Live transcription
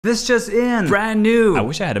This just in, brand new. I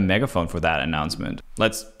wish I had a megaphone for that announcement.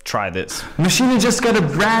 Let's try this. Maschine just got a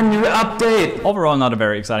brand new update. Overall, not a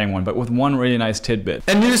very exciting one, but with one really nice tidbit.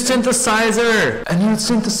 A new synthesizer. A new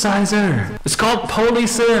synthesizer. It's called Poly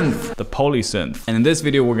Synth. The Poly Synth. And in this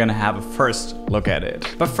video, we're gonna have a first look at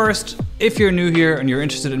it. But first, if you're new here and you're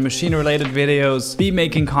interested in machine-related videos, beat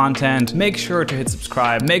making content, make sure to hit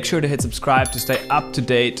subscribe. Make sure to hit subscribe to stay up to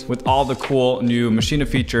date with all the cool new Maschine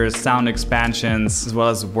features, sound expansions, as well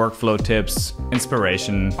as workflow tips,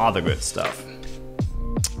 inspiration, all the good stuff.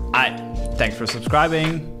 Thanks for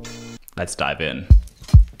subscribing. Let's dive in.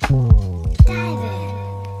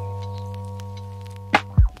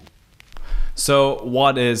 So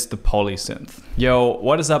what is the Poly Synth? Yo,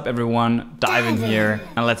 what is up everyone? Dive in here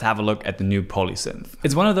and let's have a look at the new Poly Synth.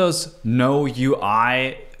 It's one of those no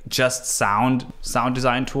UI, just sound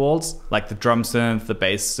design tools like the drum synth, the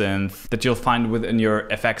bass synth that you'll find within your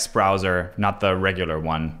FX browser, not the regular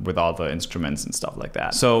one with all the instruments and stuff like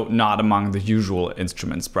that. So not among the usual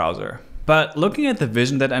instruments browser. But looking at the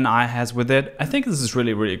vision that NI has with it, I think this is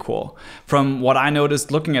really, really cool. From what I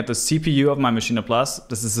noticed looking at the CPU of my Maschine Plus,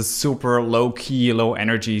 this is a super low-key,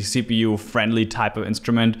 low-energy, CPU-friendly type of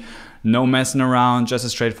instrument. No messing around, just a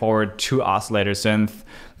straightforward 2-oscillator synth.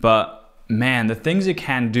 But man, the things you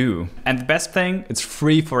can do. And the best thing, it's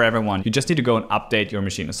free for everyone. You just need to go and update your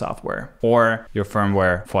Maschine software or your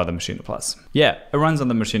firmware for the Maschine Plus. Yeah, it runs on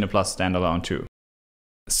the Maschine Plus standalone too.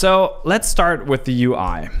 So let's start with the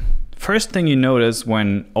UI. First thing you notice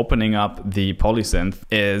when opening up the Poly Synth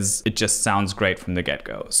is it just sounds great from the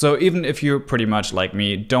get-go. So even if you're pretty much like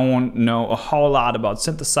me, don't know a whole lot about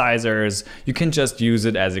synthesizers, you can just use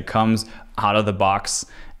it as it comes out of the box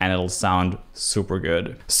and it'll sound super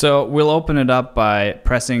good. So we'll open it up by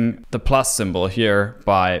pressing the plus symbol here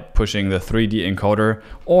by pushing the 3D encoder,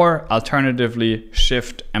 or alternatively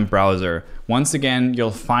Shift and browser. Once again, you'll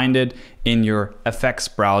find it in your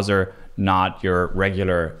FX browser, not your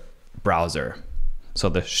regular browser. So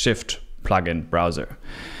the Shift plugin browser.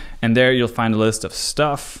 And there you'll find a list of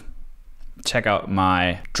stuff. Check out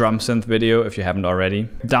my drum synth video if you haven't already.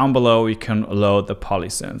 Down below you can load the Poly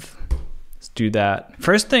Synth. Let's do that.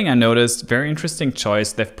 First thing I noticed, very interesting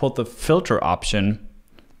choice, they've put the filter option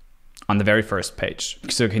on the very first page.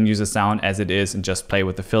 So you can use the sound as it is and just play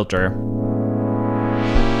with the filter.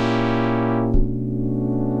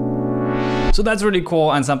 So that's really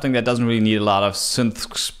cool and something that doesn't really need a lot of synth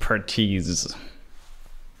expertise.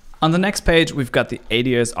 On the next page, we've got the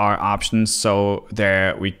ADSR options. So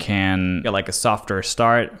there we can get like a softer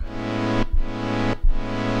start.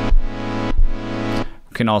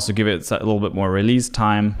 We can also give it a little bit more release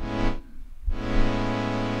time.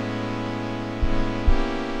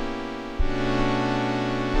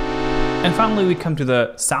 And finally, we come to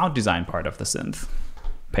the sound design part of the synth.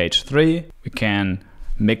 Page 3, we can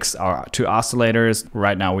mix our 2 oscillators.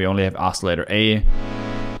 Right now we only have oscillator A. You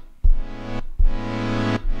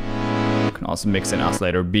can also mix in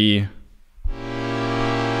oscillator B.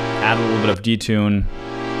 Add a little bit of detune.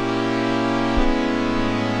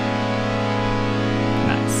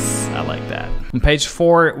 Nice, I like that. On page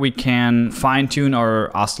 4 we can fine tune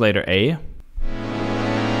our oscillator A.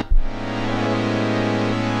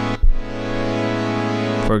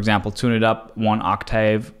 For example, tune it up 1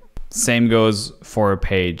 octave. Same goes for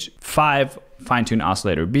page 5, fine-tune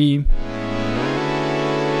oscillator B.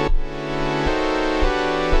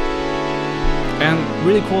 And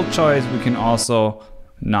really cool choice, we can also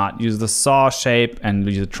not use the saw shape and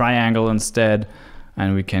use a triangle instead.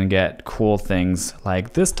 And we can get cool things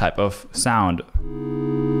like this type of sound.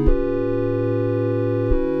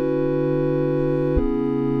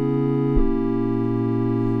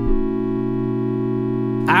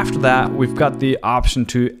 After that, we've got the option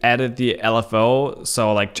to edit the LFO,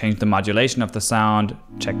 so like change the modulation of the sound.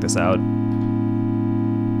 Check this out.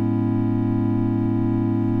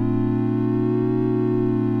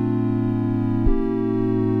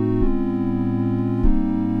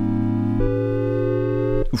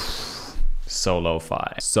 Oof. So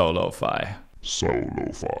lo-fi, so lo-fi. So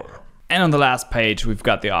lo-fi. And on the last page, we've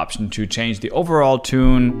got the option to change the overall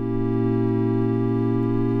tune.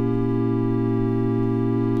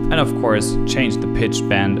 And of course, change the pitch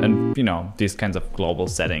bend and, you know, these kinds of global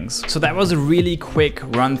settings. So that was a really quick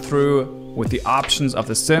run through with the options of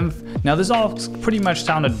the synth. Now this all pretty much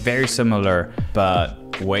sounded very similar,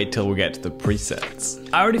 but wait till we get to the presets.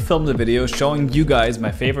 I already filmed a video showing you guys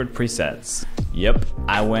my favorite presets. Yep,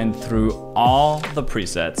 I went through all the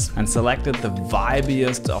presets and selected the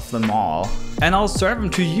vibiest of them all. And I'll serve them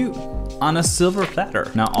to you on a silver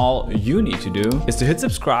platter. Now all you need to do is to hit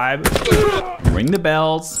subscribe, ring the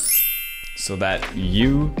bells, so that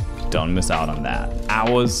you don't miss out on that. I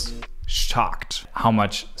was shocked how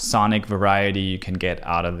much sonic variety you can get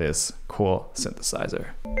out of this cool synthesizer.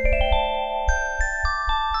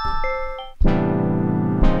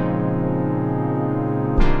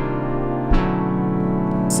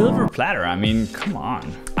 Silver platter, I mean, come on.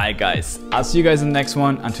 Alright guys, I'll see you guys in the next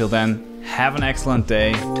one. Until then, have an excellent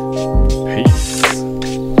day. Peace.